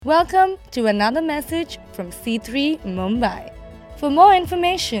Welcome to another message from C3 Mumbai. For more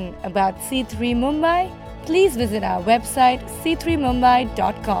information about C3 Mumbai, please visit our website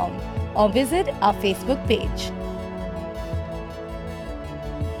c3mumbai.com or visit our Facebook page.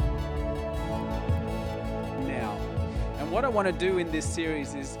 Now, and what I want to do in this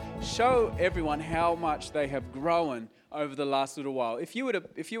series is show everyone how much they have grown over the last little while. If you were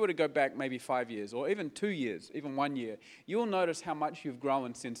to go back maybe 5 years or even 2 years, even 1 year, you'll notice how much you've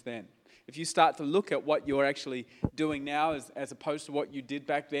grown since then. If you start to look at what you're actually doing now as opposed to what you did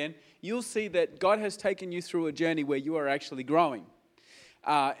back then, you'll see that God has taken you through a journey where you are actually growing.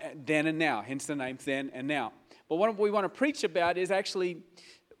 Then and now, hence the name Then and Now. But what we want to preach about is actually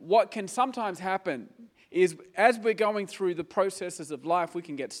what can sometimes happen is as we're going through the processes of life, we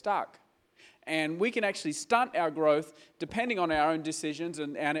can get stuck. And we can actually stunt our growth depending on our own decisions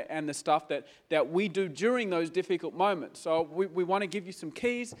and the stuff that we do during those difficult moments. So we want to give you some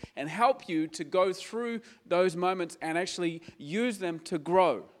keys and help you to go through those moments and actually use them to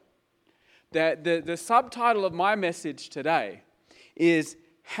grow. The subtitle of my message today is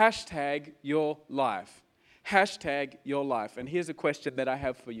 #YourLife. #YourLife. And here's a question that I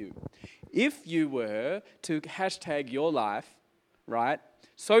have for you. If you were to #YourLife, right,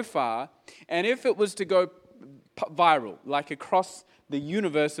 so far, and if it was to go viral, like across the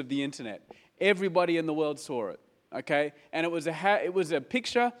universe of the internet, everybody in the world saw it, okay? And it was a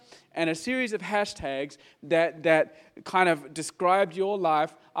picture and a series of hashtags that kind of described your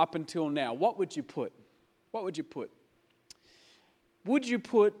life up until now. What would you put? What would you put? Would you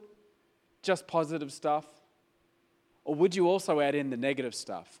put just positive stuff? Or would you also add in the negative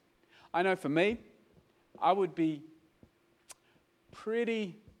stuff? I know for me, I would be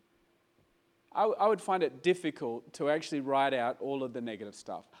I would find it difficult to actually write out all of the negative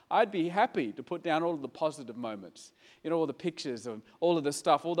stuff. I'd be happy to put down all of the positive moments, all the pictures of all of the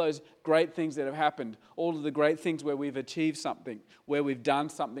stuff, all those great things that have happened, all of the great things where we've achieved something, where we've done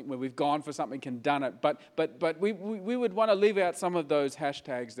something, where we've gone for something and done it. But we would want to leave out some of those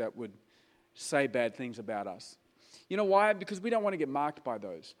hashtags that would say bad things about us. You know why? Because we don't want to get marked by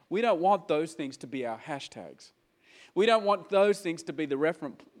those. We don't want those things to be our hashtags. We don't want those things to be the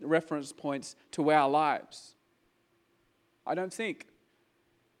reference points to our lives. I don't think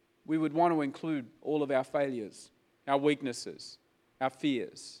we would want to include all of our failures, our weaknesses, our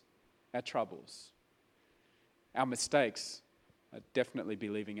fears, our troubles, our mistakes. I'd definitely be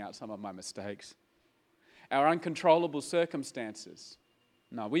leaving out some of my mistakes. Our uncontrollable circumstances.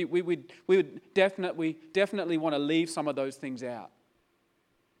 No, we would definitely want to leave some of those things out.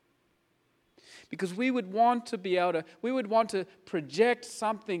 Because we would want to project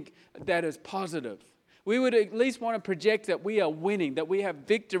something that is positive. We would at least want to project that we are winning, that we have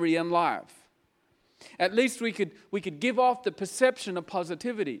victory in life. At least we could give off the perception of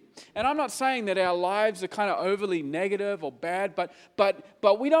positivity. And I'm not saying that our lives are kind of overly negative or bad,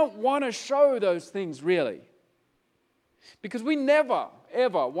 but we don't want to show those things really. Because we never,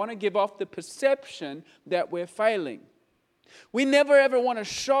 ever want to give off the perception that we're failing. We never ever want to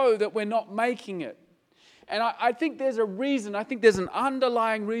show that we're not making it. And I think there's a reason, I think there's an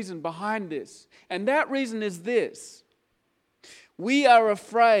underlying reason behind this. And that reason is this. We are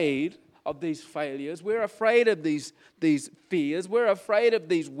afraid of these failures. We're afraid of these fears. We're afraid of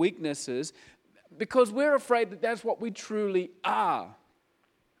these weaknesses because we're afraid that that's what we truly are.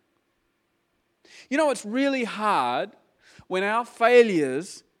 It's really hard when our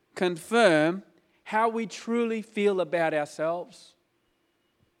failures confirm how we truly feel about ourselves.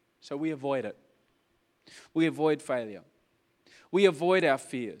 So we avoid it. We avoid failure. We avoid our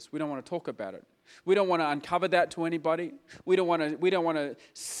fears. We don't want to talk about it. We don't want to uncover that to anybody. We don't want to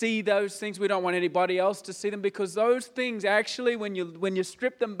see those things. We don't want anybody else to see them because those things actually, when you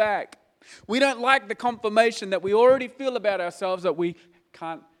strip them back, we don't like the confirmation that we already feel about ourselves that we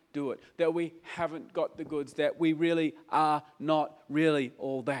can't do it, that we haven't got the goods, that we really are not really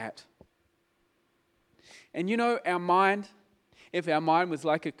all that. And our mind, if our mind was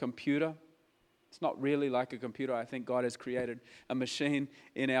like a computer, it's not really like a computer. I think God has created a machine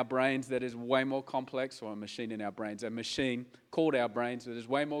in our brains that is way more complex, or a machine called our brains that is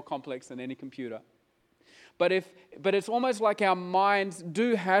way more complex than any computer. But it's almost like our minds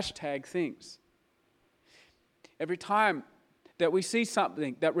do hashtag things. Every time that we see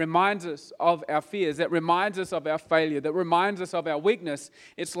something that reminds us of our fears, that reminds us of our failure, that reminds us of our weakness,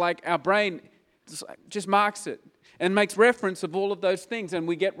 it's like our brain just marks it and makes reference of all of those things, and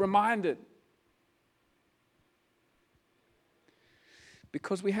we get reminded.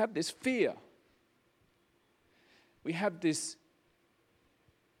 Because we have this fear. We have this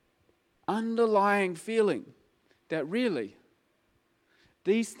underlying feeling that really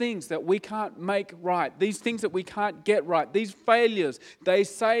these things that we can't make right, these things that we can't get right, these failures, they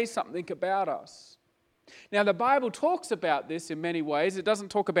say something about us. Now, the Bible talks about this in many ways. It doesn't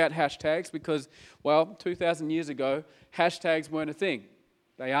talk about hashtags because, 2,000 years ago, hashtags weren't a thing.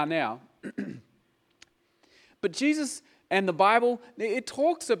 They are now. But Jesus and the Bible, it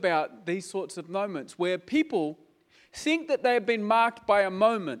talks about these sorts of moments where people think that they have been marked by a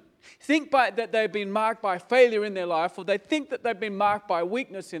moment, that they've been marked by failure in their life, or they think that they've been marked by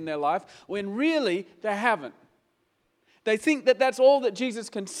weakness in their life, when really they haven't. They think that that's all that Jesus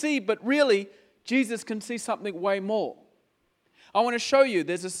can see, but really Jesus can see something way more. I want to show you,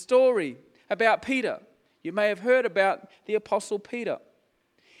 there's a story about Peter. You may have heard about the Apostle Peter.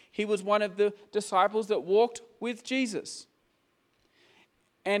 He was one of the disciples that walked with Jesus.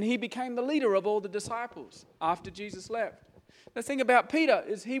 And he became the leader of all the disciples after Jesus left. The thing about Peter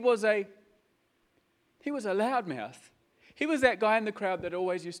is he was a loudmouth. He was that guy in the crowd that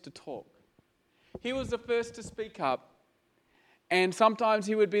always used to talk. He was the first to speak up. And sometimes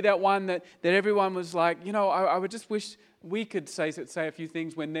he would be that one that everyone was like, I would just wish we could say a few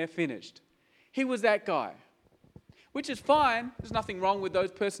things when they're finished. He was that guy, which is fine. There's nothing wrong with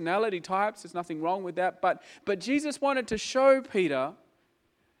those personality types. There's nothing wrong with that. But Jesus wanted to show Peter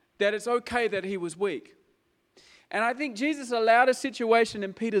that it's okay that he was weak. And I think Jesus allowed a situation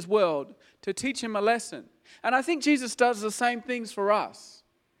in Peter's world to teach him a lesson. And I think Jesus does the same things for us.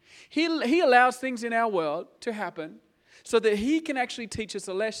 He allows things in our world to happen so that he can actually teach us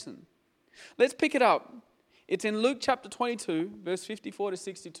a lesson. Let's pick it up. It's in Luke chapter 22, verse 54 to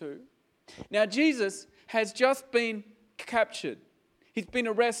 62. Now, Jesus has just been captured. He's been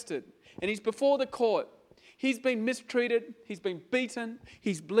arrested, and he's before the court. He's been mistreated. He's been beaten.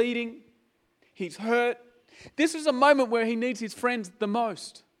 He's bleeding. He's hurt. This is a moment where he needs his friends the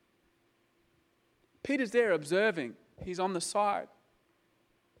most. Peter's there observing. He's on the side.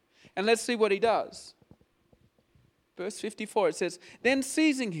 And let's see what he does. Verse 54, it says, "Then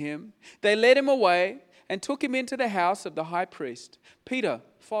seizing him, they led him away and took him into the house of the high priest. Peter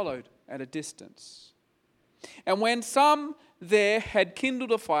followed at a distance. And when some there had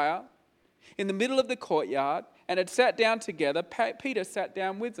kindled a fire in the middle of the courtyard and had sat down together, Peter sat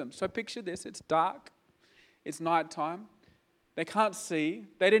down with them." So picture this, it's dark, it's nighttime, they can't see,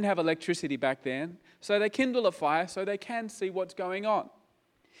 they didn't have electricity back then, so they kindle a fire so they can see what's going on.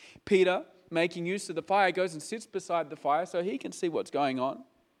 Peter, making use of the fire, goes and sits beside the fire so he can see what's going on.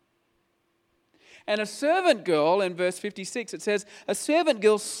 And a servant girl, in verse 56, it says, a servant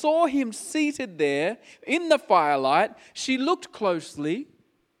girl saw him seated there in the firelight. She looked closely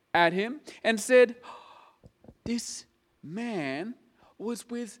at him and said, "This man was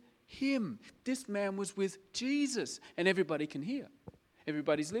with him. This man was with Jesus." And everybody can hear.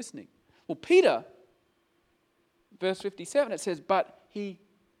 Everybody's listening. Well, Peter, verse 57, it says, but he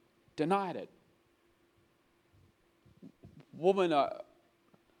denied it. Woman,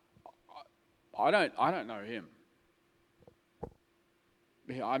 I don't know him.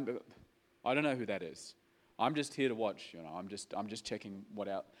 I don't know who that is. I'm just here to watch. I'm just checking what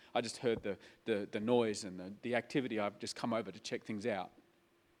out. I just heard the noise and the activity. I've just come over to check things out.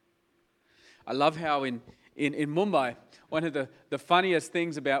 I love how in Mumbai, one of the funniest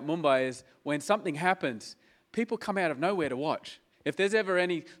things about Mumbai is when something happens, people come out of nowhere to watch. If there's ever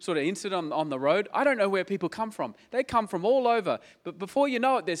any sort of incident on the road, I don't know where people come from. They come from all over. But before you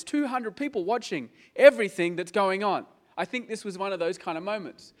know it, there's 200 people watching everything that's going on. I think this was one of those kind of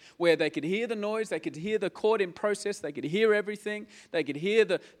moments where they could hear the noise, they could hear the court in process, they could hear everything, they could hear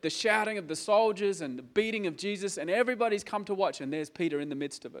the shouting of the soldiers and the beating of Jesus, and everybody's come to watch, and there's Peter in the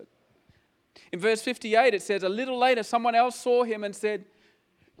midst of it. In verse 58, it says, a little later, someone else saw him and said,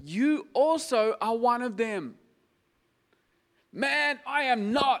 "You also are one of them." "Man, I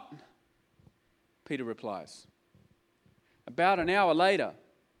am not," Peter replies. About an hour later,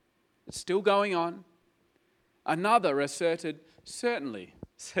 it's still going on. Another asserted, certainly.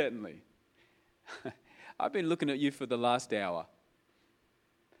 I've been looking at you for the last hour.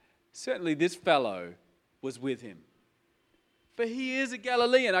 Certainly this fellow was with him. For he is a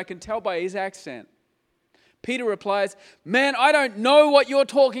Galilean, I can tell by his accent. Peter replies, "Man, I don't know what you're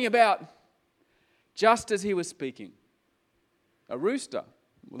talking about." Just as he was speaking, a rooster,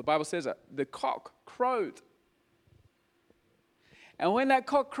 well, the Bible says the cock crowed. And when that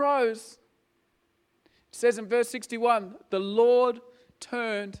cock crows, it says in verse 61, the Lord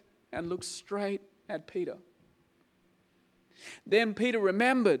turned and looked straight at Peter. Then Peter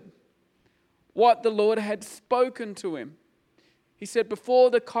remembered what the Lord had spoken to him. He said,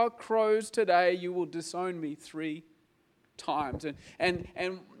 "Before the cock crows today, you will disown me 3 times. And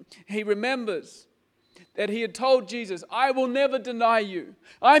he remembers that he had told Jesus, I will never deny you.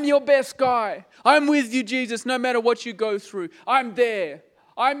 I'm your best guy. I'm with you, Jesus, no matter what you go through. I'm there.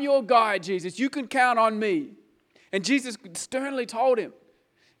 I'm your guy, Jesus. You can count on me. And Jesus sternly told him.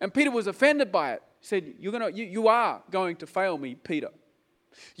 And Peter was offended by it. He said, you are going to fail me, Peter.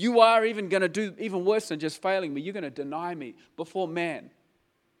 You are even going to do even worse than just failing me. You're going to deny me before man.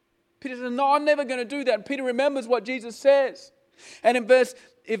 Peter said, no, I'm never going to do that. And Peter remembers what Jesus says. And in verse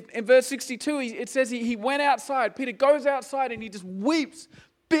 62, it says he went outside. Peter goes outside and he just weeps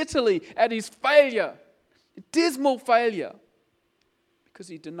bitterly at his failure, dismal failure, because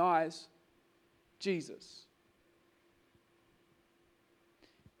he denies Jesus.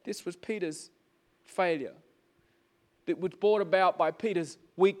 This was Peter's failure that was brought about by Peter's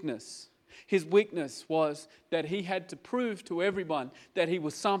weakness. His weakness was that he had to prove to everyone that he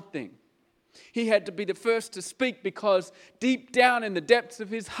was something. He had to be the first to speak because deep down in the depths of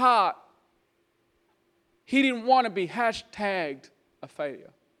his heart, he didn't want to be hashtagged a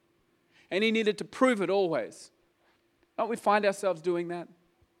failure. And he needed to prove it always. Don't we find ourselves doing that?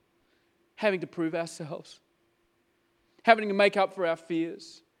 Having to prove ourselves. Having to make up for our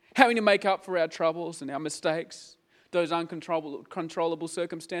fears. Having to make up for our troubles and our mistakes. Those uncontrollable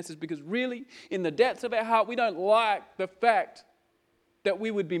circumstances. Because really, in the depths of our heart, we don't like the fact that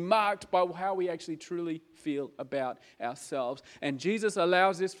we would be marked by how we actually truly feel about ourselves. And Jesus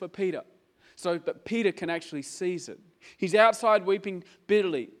allows this for Peter, so that Peter can actually seize it. He's outside weeping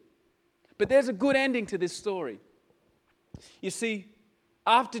bitterly. But there's a good ending to this story. You see,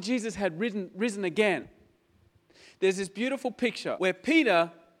 after Jesus had risen again, there's this beautiful picture where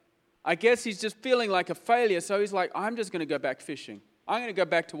Peter, I guess he's just feeling like a failure, so he's like, I'm just going to go back fishing. I'm going to go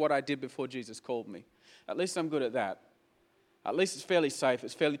back to what I did before Jesus called me. At least I'm good at that. At least it's fairly safe,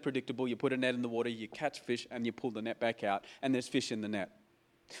 it's fairly predictable. You put a net in the water, you catch fish, and you pull the net back out, and there's fish in the net.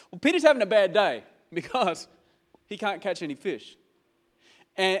 Well, Peter's having a bad day because he can't catch any fish.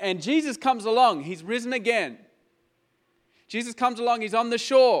 And Jesus comes along. He's risen again. Jesus comes along. He's on the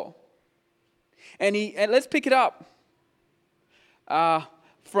shore. And let's pick it up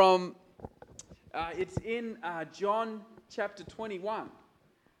it's in John chapter 21.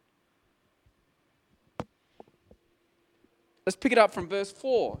 Let's pick it up from verse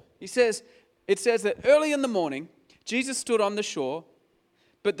 4. It says that early in the morning, Jesus stood on the shore,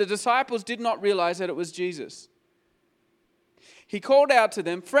 but the disciples did not realize that it was Jesus. He called out to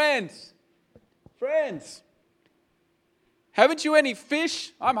them, friends, haven't you any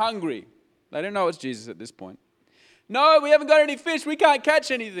fish? I'm hungry. They didn't know it was Jesus at this point. No, we haven't got any fish. We can't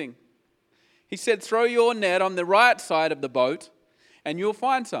catch anything. He said, throw your net on the right side of the boat and you'll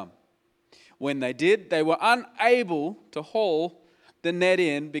find some. When they did, they were unable to haul the net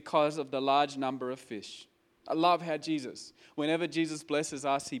in because of the large number of fish. I love how whenever Jesus blesses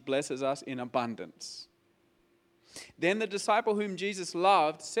us, he blesses us in abundance. Then the disciple whom Jesus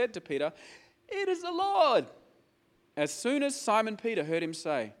loved said to Peter, it is the Lord. As soon as Simon Peter heard him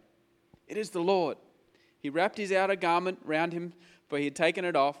say, it is the Lord, he wrapped his outer garment round him, for he had taken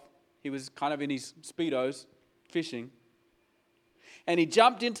it off. He was kind of in his Speedos, fishing. And he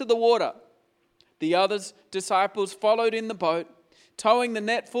jumped into the water. The other disciples followed in the boat, towing the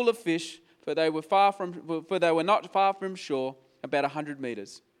net full of fish, for they were not far from shore, about 100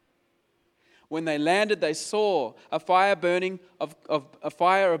 meters. When they landed, they saw a fire of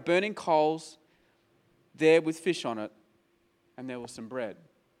burning coals there with fish on it, and there was some bread.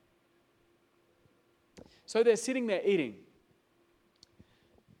 So they're sitting there eating,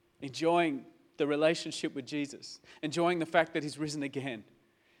 enjoying the relationship with Jesus, enjoying the fact that he's risen again,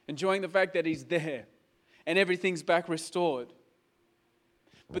 enjoying the fact that he's there and everything's back restored.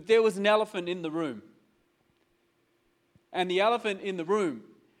 But there was an elephant in the room. And the elephant in the room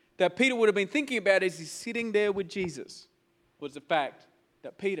that Peter would have been thinking about as he's sitting there with Jesus was the fact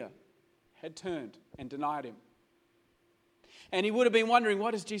that Peter had turned and denied him. And he would have been wondering,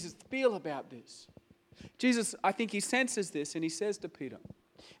 what does Jesus feel about this? Jesus, I think he senses this and he says to Peter,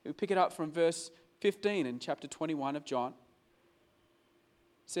 we pick it up from verse 15 in chapter 21 of John.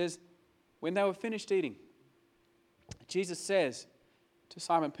 It says, when they were finished eating, Jesus says to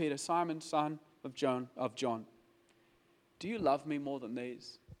Simon Peter, Simon, son of John, do you love me more than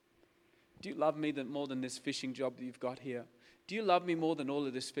these? Do you love me more than this fishing job that you've got here? Do you love me more than all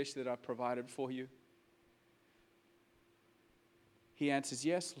of this fish that I've provided for you? He answers,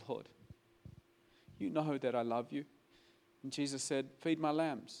 yes, Lord. You know that I love you. And Jesus said, feed my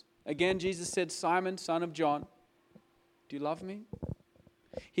lambs. Again, Jesus said, Simon, son of John, do you love me?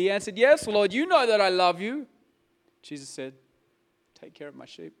 He answered, yes, Lord, you know that I love you. Jesus said, take care of my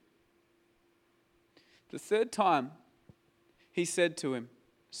sheep. The third time, he said to him,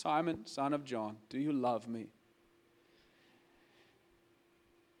 Simon, son of John, do you love me?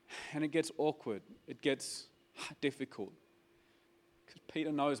 And it gets awkward. It gets difficult. Because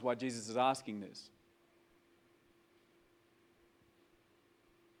Peter knows why Jesus is asking this.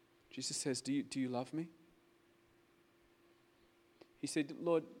 Jesus says, do you love me? He said,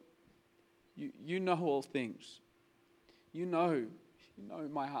 Lord, you know all things. You know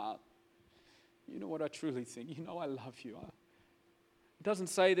my heart. You know what I truly think. You know I love you. He doesn't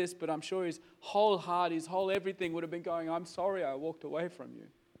say this, but I'm sure his whole heart, his whole everything would have been going, I'm sorry I walked away from you.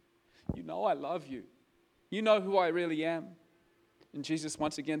 You know I love you. You know who I really am. And Jesus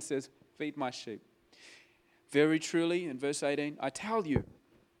once again says, feed my sheep. Very truly, in verse 18, I tell you,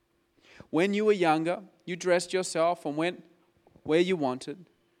 when you were younger, you dressed yourself and went where you wanted.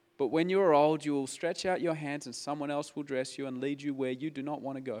 But when you are old, you will stretch out your hands and someone else will dress you and lead you where you do not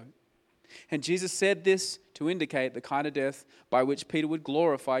want to go. And Jesus said this to indicate the kind of death by which Peter would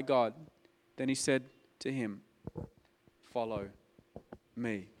glorify God. Then he said to him, follow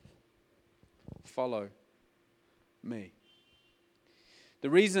me. Follow me. The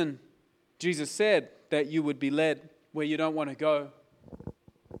reason Jesus said that you would be led where you don't want to go,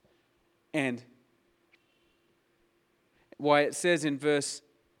 and why it says in verse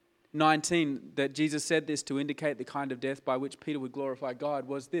 19 that Jesus said this to indicate the kind of death by which Peter would glorify God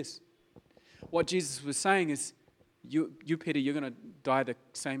was this. What Jesus was saying is, you Peter, you're going to die the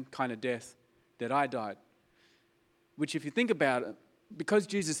same kind of death that I died. Which if you think about it, because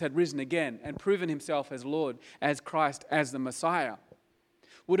Jesus had risen again and proven himself as Lord, as Christ, as the Messiah,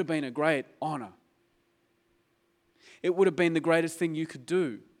 would have been a great honor. It would have been the greatest thing you could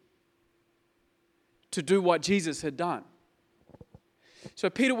do to do what Jesus had done. So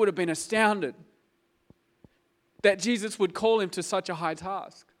Peter would have been astounded that Jesus would call him to such a high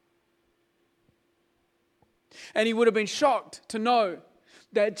task. And he would have been shocked to know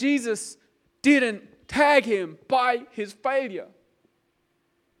that Jesus didn't tag him by his failure,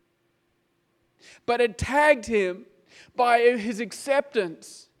 but had tagged him by his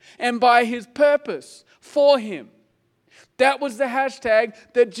acceptance and by his purpose for him. That was the hashtag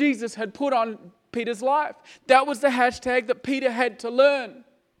that Jesus had put on Peter's life. That was the hashtag that Peter had to learn.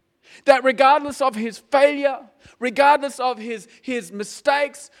 That regardless of his failure, regardless of his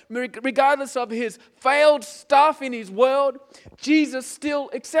mistakes, regardless of his failed stuff in his world, Jesus still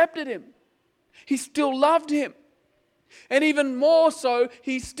accepted him. He still loved him. And even more so,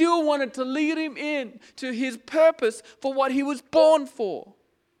 he still wanted to lead him in to his purpose for what he was born for.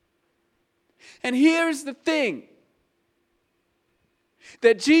 And here is the thing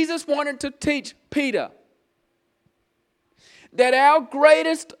that Jesus wanted to teach Peter, that our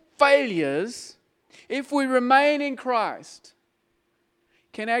greatest failures, if we remain in Christ,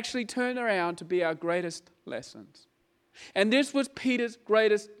 can actually turn around to be our greatest lessons. And this was Peter's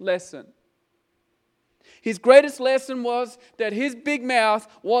greatest lesson. His greatest lesson was that his big mouth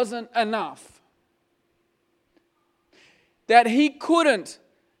wasn't enough. That he couldn't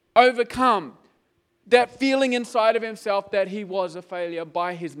overcome that feeling inside of himself that he was a failure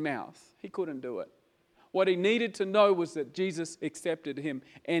by his mouth. He couldn't do it. What he needed to know was that Jesus accepted him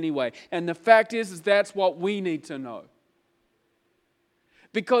anyway. And the fact is that's what we need to know.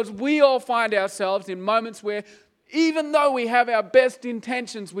 Because we all find ourselves in moments where even though we have our best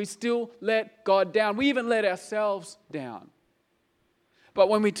intentions, we still let God down. We even let ourselves down. But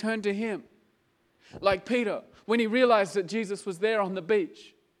when we turn to him, like Peter, when he realized that Jesus was there on the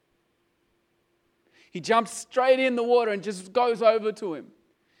beach, he jumps straight in the water and just goes over to him.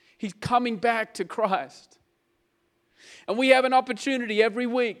 He's coming back to Christ. And we have an opportunity every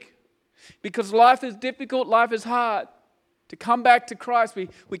week, because life is difficult, life is hard, to come back to Christ.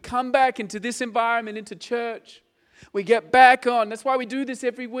 We come back into this environment, into church. We get back on. That's why we do this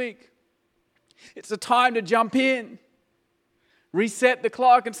every week. It's a time to jump in, reset the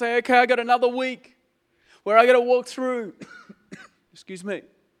clock and say, okay, I got another week where I got to walk through. Excuse me.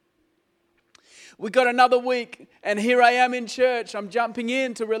 We got another week and here I am in church. I'm jumping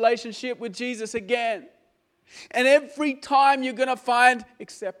into relationship with Jesus again. And every time you're going to find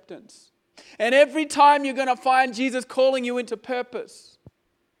acceptance. And every time you're going to find Jesus calling you into purpose.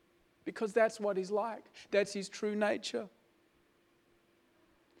 Because that's what he's like. That's his true nature.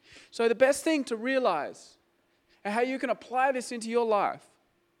 So the best thing to realize and how you can apply this into your life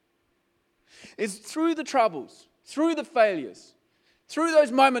is through the troubles, through the failures, through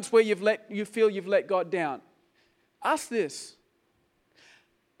those moments where you feel you've let God down. Ask this.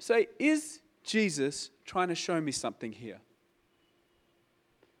 Say, is Jesus trying to show me something here?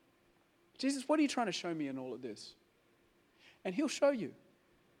 Jesus, what are you trying to show me in all of this? And he'll show you.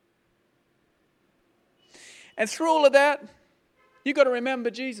 And through all of that, You've got to remember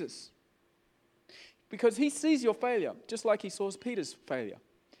Jesus. Because he sees your failure, just like he saw Peter's failure.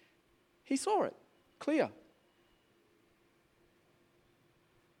 He saw it, clear.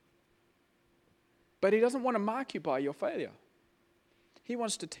 But he doesn't want to mark you by your failure. He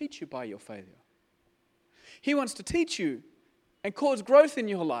wants to teach you by your failure. He wants to teach you and cause growth in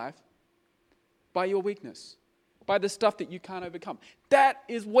your life by your weakness, by the stuff that you can't overcome. That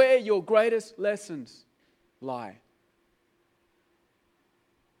is where your greatest lessons lie.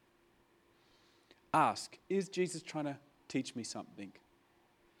 Ask, is Jesus trying to teach me something?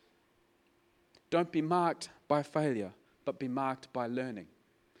 Don't be marked by failure, but be marked by learning.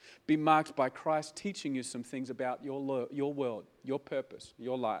 Be marked by Christ teaching you some things about your world, your purpose,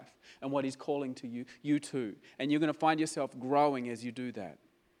 your life, and what he's calling to you too. And you're going to find yourself growing as you do that.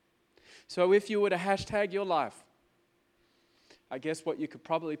 So if you were to hashtag your life, I guess what you could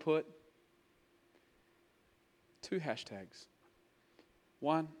probably put, 2 hashtags.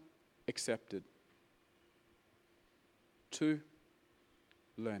 1, accepted. 2,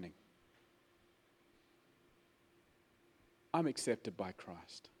 learning. I'm accepted by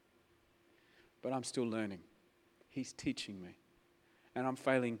Christ, but I'm still learning. He's teaching me, and I'm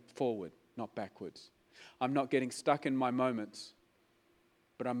failing forward, not backwards. I'm not getting stuck in my moments,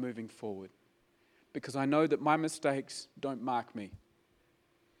 but I'm moving forward because I know that my mistakes don't mark me.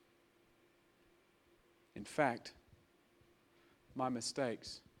 In fact, my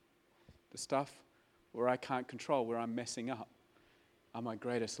mistakes, the stuff where I can't control, where I'm messing up, are my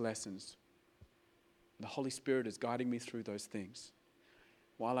greatest lessons. The Holy Spirit is guiding me through those things.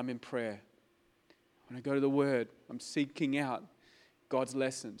 While I'm in prayer, when I go to the Word, I'm seeking out God's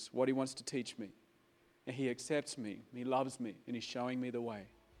lessons, what he wants to teach me. And he accepts me, he loves me, and he's showing me the way.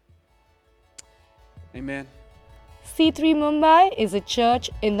 Amen. C3 Mumbai is a church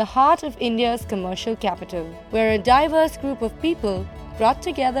in the heart of India's commercial capital, where a diverse group of people brought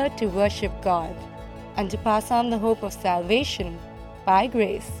together to worship God and to pass on the hope of salvation by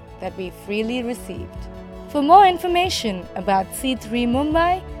grace that we freely received. For more information about C3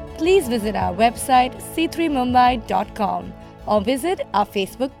 Mumbai, please visit our website c3mumbai.com or visit our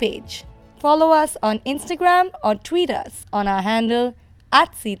Facebook page. Follow us on Instagram or tweet us on our handle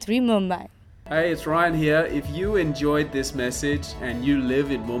 @C3 Mumbai. Hey, it's Ryan here. If you enjoyed this message and you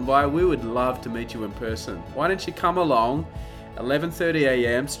live in Mumbai, we would love to meet you in person. Why don't you come along, 11:30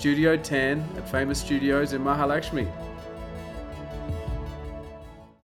 a.m., Studio 10 at Famous Studios in Mahalakshmi.